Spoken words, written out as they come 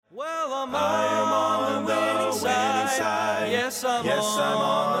am on the winning side. Yes, I'm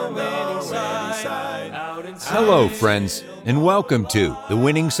on the winning side. Hello, friends, and welcome to the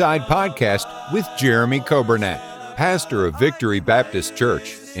Winning Side Podcast with Jeremy Coburnett, pastor of Victory Baptist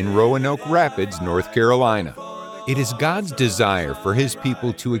Church in Roanoke Rapids, North Carolina. It is God's desire for His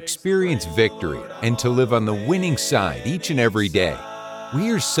people to experience victory and to live on the winning side each and every day. We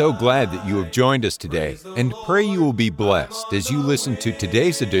are so glad that you have joined us today and pray you will be blessed as you listen to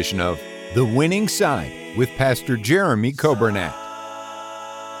today's edition of The Winning Side with Pastor Jeremy Coburnett.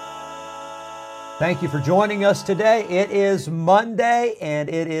 Thank you for joining us today. It is Monday and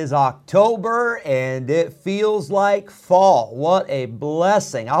it is October and it feels like fall. What a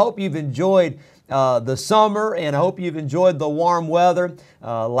blessing. I hope you've enjoyed the summer, and I hope you've enjoyed the warm weather.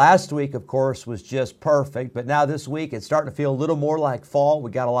 Last week, of course, was just perfect, but now this week it's starting to feel a little more like fall.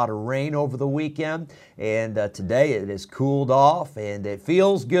 We got a lot of rain over the weekend, and today it has cooled off, and it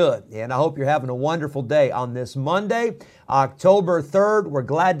feels good. And I hope you're having a wonderful day on this Monday, October 3rd. We're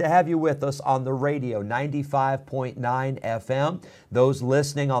glad to have you with us on the radio, 95.9 FM. Those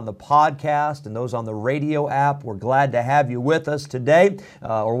listening on the podcast and those on the radio app, we're glad to have you with us today,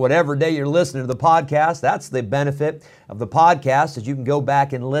 or whatever day you're listening to the podcast. That's the benefit of the podcast, is you can go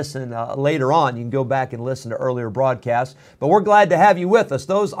back and listen later on. You can go back and listen to earlier broadcasts. But we're glad to have you with us.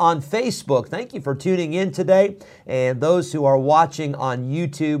 Those on Facebook, thank you for tuning in today. And those who are watching on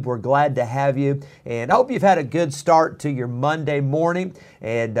YouTube, we're glad to have you. And I hope you've had a good start to your Monday morning.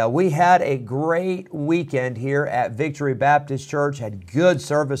 And we had a great weekend here at Victory Baptist Church. Had good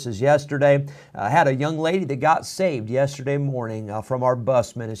services yesterday. Had a young lady that got saved yesterday morning from our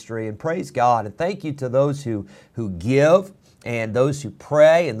bus ministry. And praise God. And thank you to those who give, and those who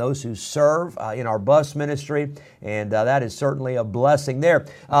pray, and those who serve in our bus ministry. And that is certainly a blessing there.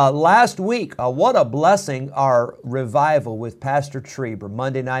 Last week, what a blessing, our revival with Pastor Trieber,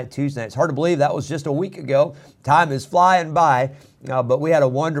 Monday night, Tuesday night. It's hard to believe that was just a week ago. Time is flying by, but we had a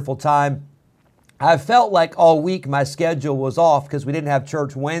wonderful time. I felt like all week my schedule was off because we didn't have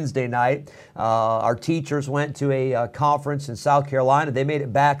church Wednesday night. Our teachers went to a conference in South Carolina. They made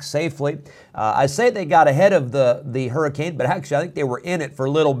it back safely. I say they got ahead of the hurricane, but actually I think they were in it for a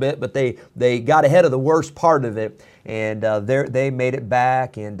little bit, but they got ahead of the worst part of it. And they made it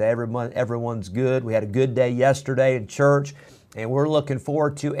back, and everyone's good. We had a good day yesterday in church. And we're looking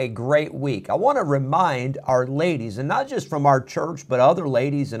forward to a great week. I want to remind our ladies, and not just from our church, but other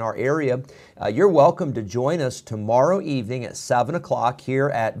ladies in our area, you're welcome to join us tomorrow evening at 7 o'clock here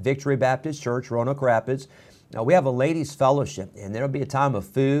at Victory Baptist Church, Roanoke Rapids. Now, we have a ladies' fellowship, and there'll be a time of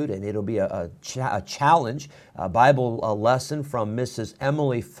food, and it'll be a challenge, a Bible lesson from Mrs.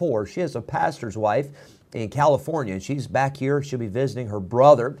 Emily Ford. She is a pastor's wife in California, and she's back here. She'll be visiting her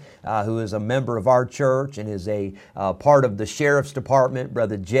brother, who is a member of our church and is a part of the sheriff's department,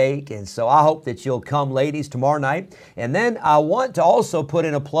 Brother Jake. And so I hope that you'll come, ladies, tomorrow night. And then I want to also put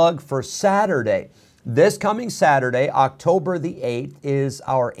in a plug for Saturday. This coming Saturday, October the 8th, is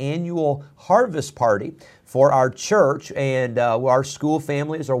our annual harvest party for our church, and our school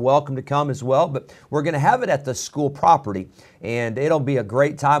families are welcome to come as well, but we're going to have it at the school property, and it'll be a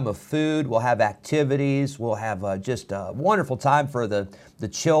great time of food. We'll have activities. We'll have just a wonderful time for the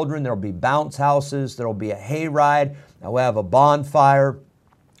children. There'll be bounce houses. There'll be a hayride. We'll have a bonfire.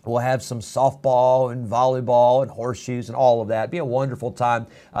 We'll have some softball and volleyball and horseshoes and all of that. It'll be a wonderful time.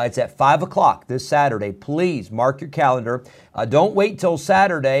 It's at 5 o'clock this Saturday. Please mark your calendar. Don't wait till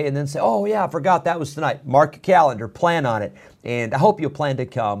Saturday and then say, oh yeah, I forgot that was tonight. Mark your calendar. Plan on it. And I hope you'll plan to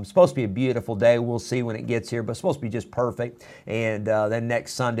come. It's supposed to be a beautiful day. We'll see when it gets here, but it's supposed to be just perfect. And then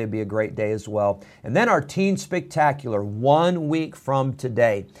next Sunday will be a great day as well. And then our Teen Spectacular, 1 week from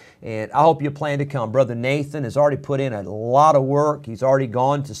today. And I hope you plan to come. Brother Nathan has already put in a lot of work. He's already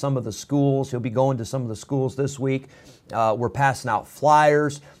gone to some of the schools. He'll be going to some of the schools this week. We're passing out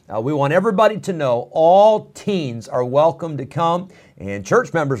flyers. We want everybody to know all teens are welcome to come, and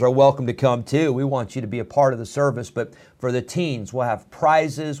church members are welcome to come too. We want you to be a part of the service, but for the teens, we'll have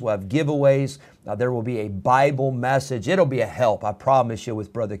prizes, we'll have giveaways. There will be a Bible message. It'll be a help, I promise you,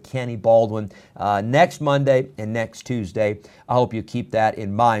 with Brother Kenny Baldwin next Monday and next Tuesday. I hope you keep that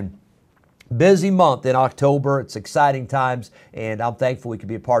in mind. Busy month in October. It's exciting times, and I'm thankful we could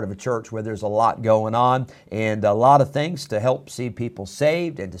be a part of a church where there's a lot going on and a lot of things to help see people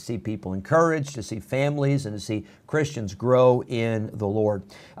saved and to see people encouraged, to see families and to see Christians grow in the Lord.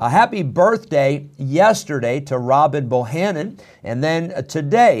 Happy birthday yesterday to Robin Bohannon, and then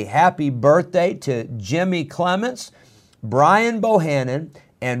today, happy birthday to Jimmy Clements, Brian Bohannon,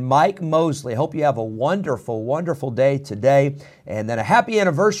 and Mike Mosley. Hope you have a wonderful, wonderful day today. And then a happy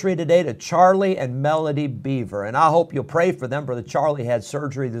anniversary today to Charlie and Melody Beaver. And I hope you'll pray for them. Brother Charlie had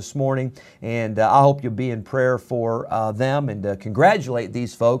surgery this morning, and I hope you'll be in prayer for them and congratulate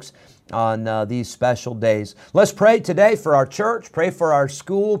these folks on these special days. Let's pray today for our church, pray for our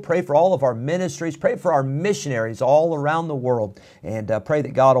school, pray for all of our ministries, pray for our missionaries all around the world, and pray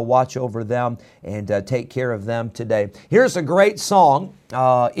that God will watch over them and take care of them today. Here's a great song,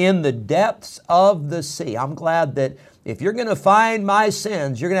 In the Depths of the Sea. I'm glad that if you're going to find my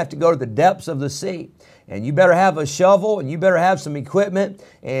sins, you're going to have to go to the depths of the sea. And you better have a shovel, and you better have some equipment,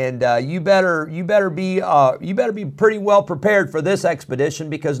 and you better be pretty well prepared for this expedition,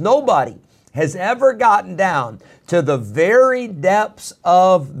 because nobody has ever gotten down to the very depths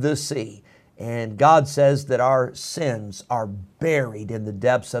of the sea. And God says that our sins are buried in the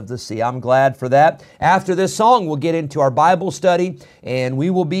depths of the sea. I'm glad for that. After this song, we'll get into our Bible study, and we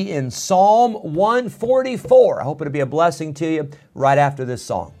will be in Psalm 144. I hope it'll be a blessing to you right after this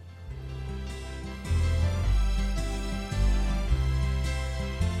song.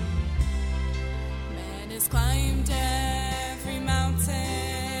 Climbed every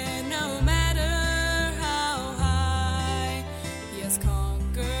mountain, no matter how high. He has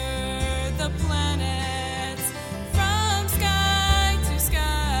conquered the planets from sky to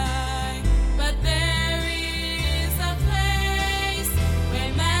sky. But there is a place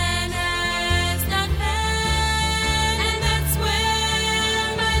where man has not been, and that's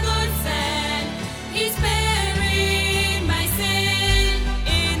where my Lord said He's buried my sin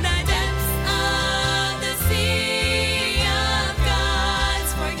in the depths of the sea of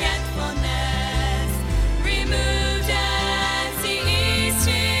God's forgetfulness, removed as the east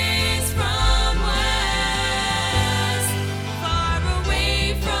is from west, far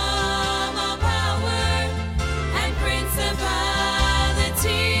away from all power and principality.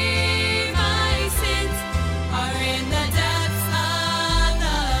 My sins are in the depths of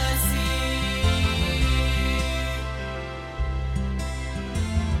the sea.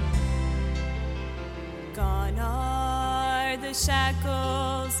 Gone are the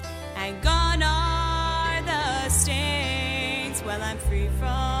shackles, and gone are the stains. Well, I'm free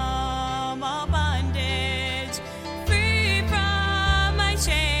from all bondage, free from my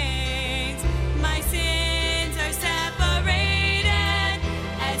chains. My sins are separated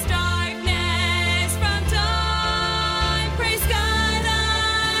as darkness from dawn. Praise God,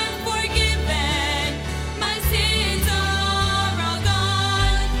 I'm forgiven. My sins are all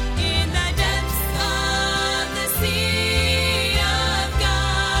gone in the depths of the sea of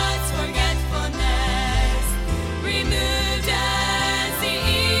God's forgetfulness, removed as the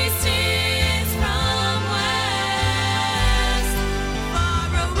east is from west,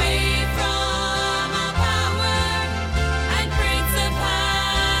 far away from all power and principality.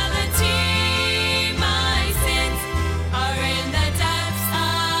 My sins are in the depths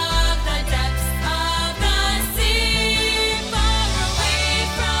of the sea, far away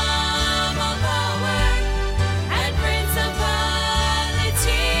from all power and principality.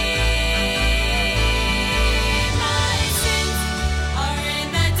 My sins are in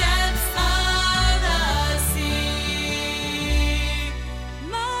the depths of the sea.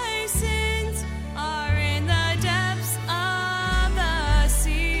 My sins are in the depths of the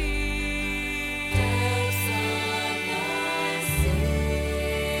sea. Depths of the sea.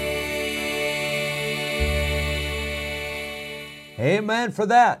 Amen for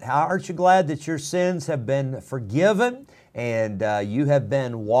that. Aren't you glad that your sins have been forgiven and you have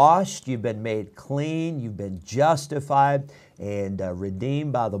been washed, you've been made clean, you've been justified and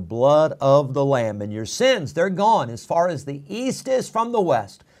redeemed by the blood of the Lamb. And your sins, they're gone as far as the east is from the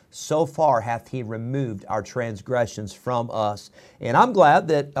west. So far hath He removed our transgressions from us. And I'm glad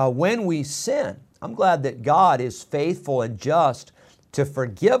that when we sin, I'm glad that God is faithful and just to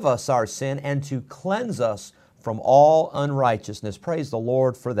forgive us our sin and to cleanse us from all unrighteousness. Praise the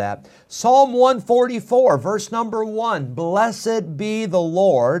Lord for that. Psalm 144, verse number 1. Blessed be the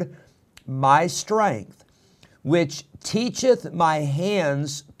Lord, my strength, which teacheth my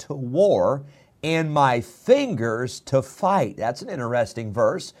hands to war and my fingers to fight. That's an interesting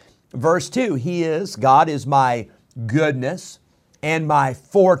verse. Verse 2, God is my goodness and my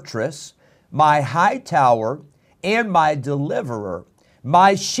fortress, my high tower and my deliverer,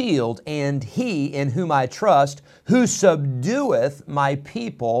 my shield, and He in whom I trust, who subdueth my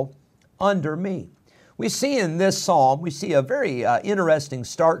people under me. We see in this psalm, we see a very interesting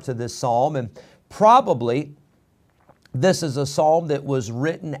start to this psalm, and probably this is a psalm that was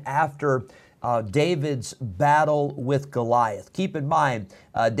written after David's battle with Goliath. Keep in mind,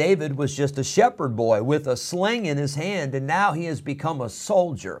 David was just a shepherd boy with a sling in his hand, and now he has become a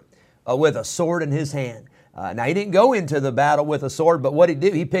soldier with a sword in his hand. Now, he didn't go into the battle with a sword, but what he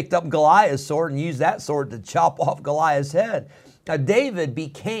did, he picked up Goliath's sword and used that sword to chop off Goliath's head. Now, David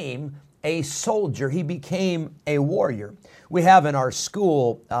became a soldier. He became a warrior. We have in our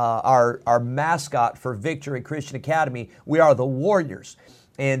school, our mascot for Victory Christian Academy, we are the Warriors.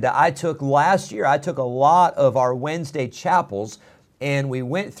 And last year, I took a lot of our Wednesday chapels, and we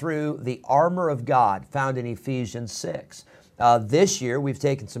went through the armor of God found in Ephesians 6. This year, we've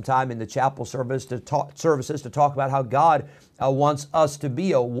taken some time in the chapel services to talk about how God wants us to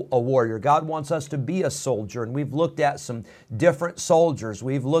be a warrior. God wants us to be a soldier. And we've looked at some different soldiers.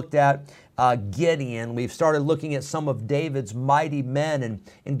 We've looked at Gideon. We've started looking at some of David's mighty men.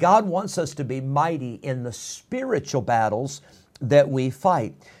 And God wants us to be mighty in the spiritual battles that we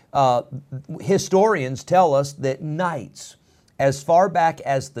fight. Historians tell us that knights, as far back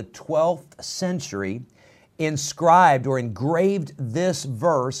as the 12th century, inscribed or engraved this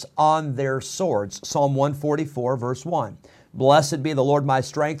verse on their swords. Psalm 144, verse 1. Blessed be the Lord my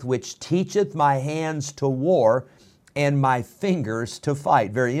strength, which teacheth my hands to war and my fingers to fight.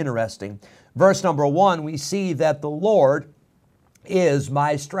 Very interesting. Verse number 1, we see that the Lord is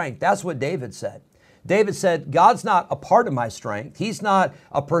my strength. That's what David said. David said, God's not a part of my strength. He's not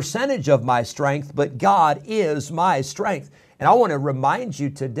a percentage of my strength, but God is my strength. And I want to remind you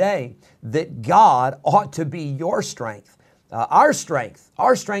today that God ought to be your strength. Our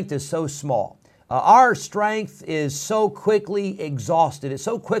strength is so small. Our strength is so quickly exhausted. It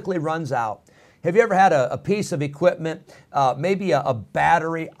so quickly runs out. Have you ever had a piece of equipment, maybe a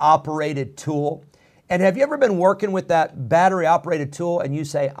battery-operated tool? And have you ever been working with that battery-operated tool and you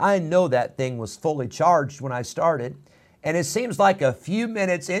say, I know that thing was fully charged when I started, and it seems like a few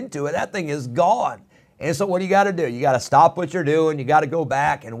minutes into it, that thing is gone. And so what do you got to do? You got to stop what you're doing. You got to go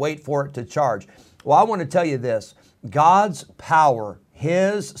back and wait for it to charge. Well, I want to tell you this. God's power,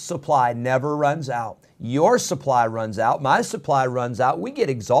 His supply never runs out. Your supply runs out. My supply runs out. We get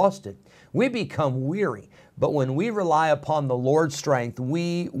exhausted. We become weary. But when we rely upon the Lord's strength,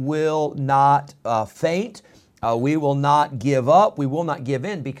 we will not faint. We will not give up. We will not give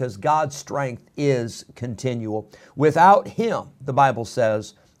in, because God's strength is continual. Without Him, the Bible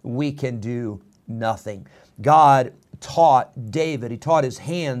says, we can do nothing. God taught David, He taught his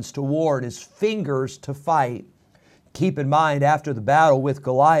hands to war and his fingers to fight. Keep in mind, after the battle with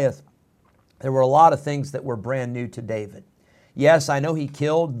Goliath, there were a lot of things that were brand new to David. Yes, I know he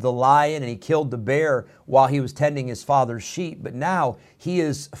killed the lion and he killed the bear while he was tending his father's sheep, but now he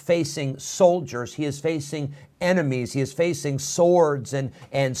is facing soldiers. He is facing enemies. He is facing swords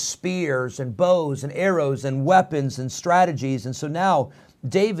and spears and bows and arrows and weapons and strategies. And so now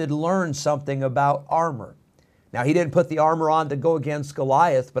David learned something about armor. Now, he didn't put the armor on to go against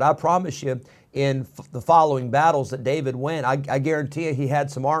Goliath, but I promise you, in the following battles that David won, I guarantee you he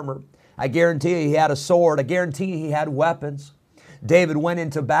had some armor. I guarantee you he had a sword. I guarantee you he had weapons. David went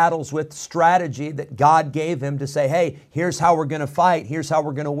into battles with strategy that God gave him to say, hey, here's how we're going to fight. Here's how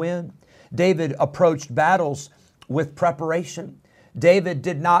we're going to win. David approached battles with preparation. David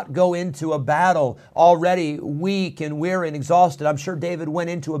did not go into a battle already weak and weary and exhausted. I'm sure David went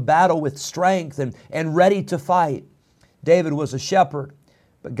into a battle with strength and ready to fight. David was a shepherd,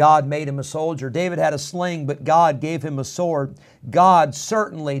 but God made him a soldier. David had a sling, but God gave him a sword. God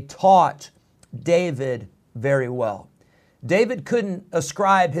certainly taught David very well. David couldn't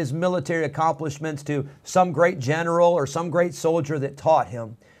ascribe his military accomplishments to some great general or some great soldier that taught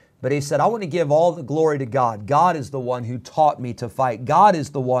him. But he said, I want to give all the glory to God. God is the one who taught me to fight. God is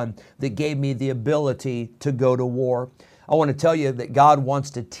the one that gave me the ability to go to war. I want to tell you that God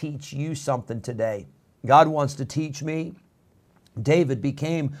wants to teach you something today. God wants to teach me. David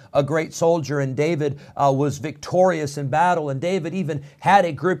became a great soldier, and David was victorious in battle, and David even had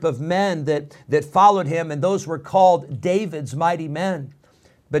a group of men that followed him, and those were called David's mighty men.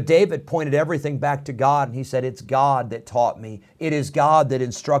 But David pointed everything back to God, and he said, it's God that taught me. It is God that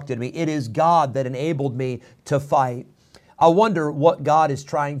instructed me. It is God that enabled me to fight. I wonder what God is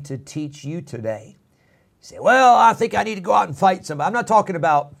trying to teach you today. You say, well, I think I need to go out and fight somebody. I'm not talking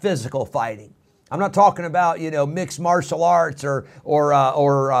about physical fighting. I'm not talking about, mixed martial arts or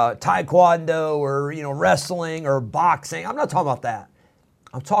taekwondo or, wrestling or boxing. I'm not talking about that.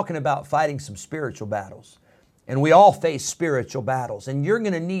 I'm talking about fighting some spiritual battles. And we all face spiritual battles. And you're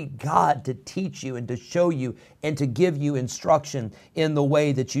going to need God to teach you and to show you and to give you instruction in the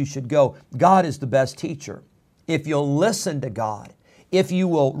way that you should go. God is the best teacher. If you'll listen to God, if you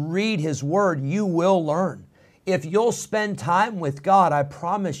will read His Word, you will learn. If you'll spend time with God, I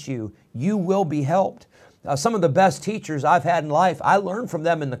promise you, you will be helped. Some of the best teachers I've had in life, I learned from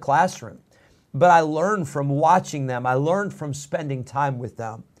them in the classroom, but I learned from watching them. I learned from spending time with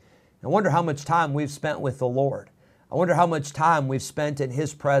them. I wonder how much time we've spent with the Lord. I wonder how much time we've spent in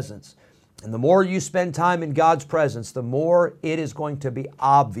His presence. And the more you spend time in God's presence, the more it is going to be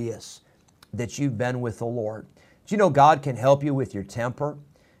obvious that you've been with the Lord. Do you know God can help you with your temper?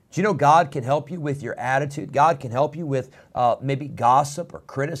 Do you know God can help you with your attitude? God can help you with maybe gossip or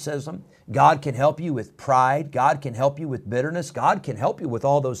criticism. God can help you with pride. God can help you with bitterness. God can help you with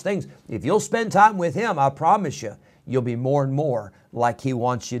all those things. If you'll spend time with Him, I promise you, you'll be more and more like He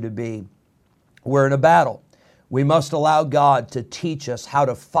wants you to be. We're in a battle. We must allow God to teach us how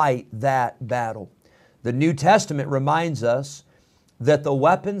to fight that battle. The New Testament reminds us that the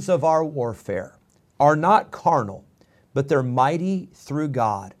weapons of our warfare are not carnal, but they're mighty through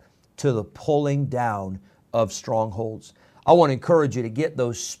God to the pulling down of strongholds. I want to encourage you to get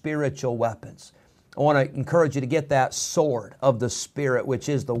those spiritual weapons. I want to encourage you to get that sword of the Spirit, which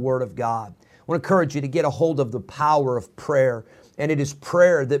is the Word of God. I want to encourage you to get a hold of the power of prayer. And it is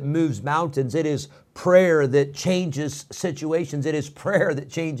prayer that moves mountains. It is prayer that changes situations. It is prayer that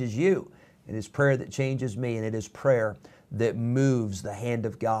changes you. It is prayer that changes me. And it is prayer that moves the hand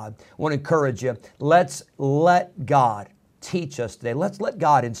of God. I want to encourage you, let's let God teach us today. Let's let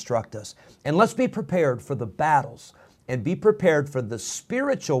God instruct us. And let's be prepared for the battles and be prepared for the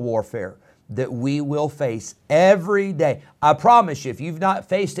spiritual warfare that we will face every day. I promise you, if you've not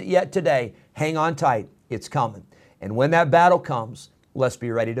faced it yet today, hang on tight. It's coming. And when that battle comes, let's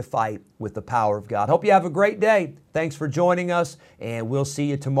be ready to fight with the power of God. Hope you have a great day. Thanks for joining us, and we'll see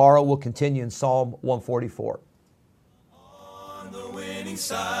you tomorrow. We'll continue in Psalm 144. On the winning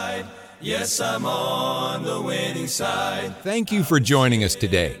side. Yes, I'm on the winning side. Thank you for joining us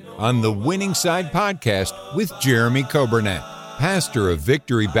today on the Winning Side Podcast with Jeremy Coburnett, pastor of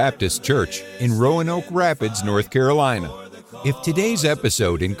Victory Baptist Church in Roanoke Rapids, North Carolina. If today's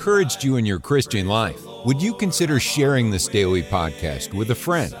episode encouraged you in your Christian life, would you consider sharing this daily podcast with a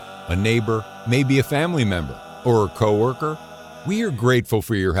friend, a neighbor, maybe a family member, or a coworker? We are grateful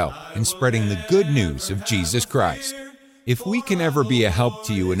for your help in spreading the good news of Jesus Christ. If we can ever be a help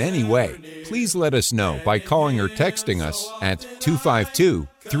to you in any way, please let us know by calling or texting us at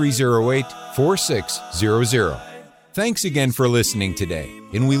 252-308-4600. Thanks again for listening today,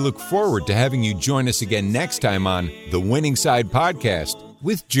 and we look forward to having you join us again next time on the Winning Side Podcast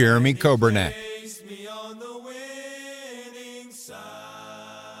with Jeremy Coburnett.